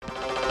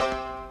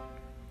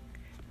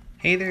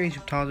Hey there,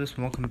 Egyptologists,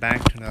 and welcome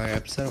back to another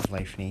episode of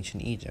Life in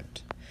Ancient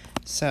Egypt.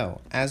 So,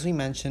 as we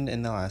mentioned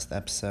in the last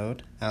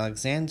episode,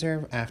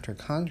 Alexander, after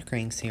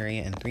conquering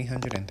Syria in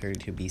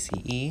 332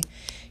 BCE,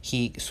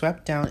 he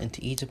swept down into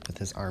Egypt with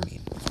his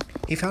army.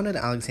 He founded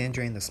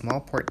Alexandria in the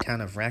small port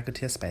town of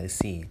Rakotis by the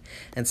sea,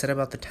 and set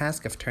about the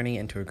task of turning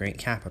it into a great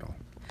capital.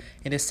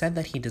 It is said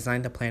that he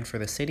designed the plan for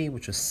the city,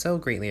 which was so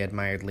greatly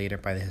admired later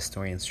by the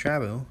historian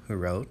Strabo, who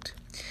wrote,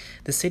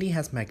 "The city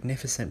has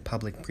magnificent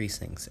public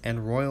precincts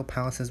and royal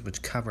palaces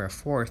which cover a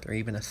fourth or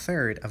even a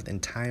third of the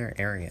entire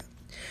area.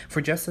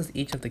 For just as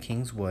each of the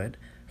kings would,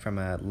 from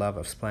a love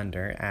of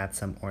splendor, add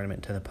some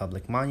ornament to the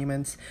public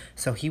monuments,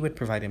 so he would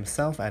provide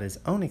himself at his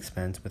own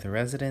expense with a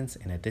residence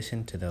in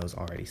addition to those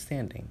already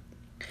standing."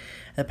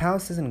 The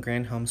palaces and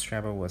grand homes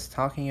Strabo was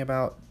talking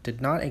about did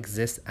not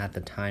exist at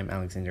the time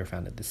Alexander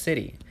founded the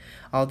city.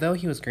 Although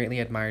he was greatly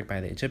admired by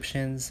the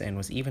Egyptians and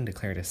was even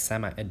declared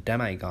a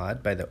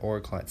demigod by the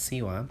oracle at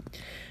Siwa,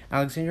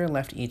 Alexander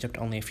left Egypt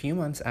only a few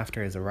months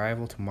after his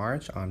arrival to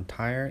march on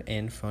Tyre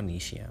in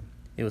Phoenicia.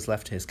 It was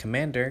left to his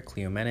commander,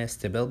 Cleomenes,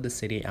 to build the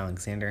city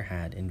Alexander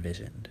had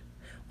envisioned.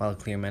 While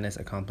Cleomenes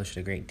accomplished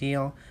a great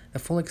deal, the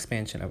full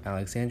expansion of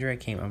Alexandria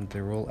came under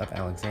the rule of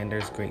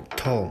Alexander's great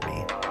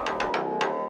Ptolemy.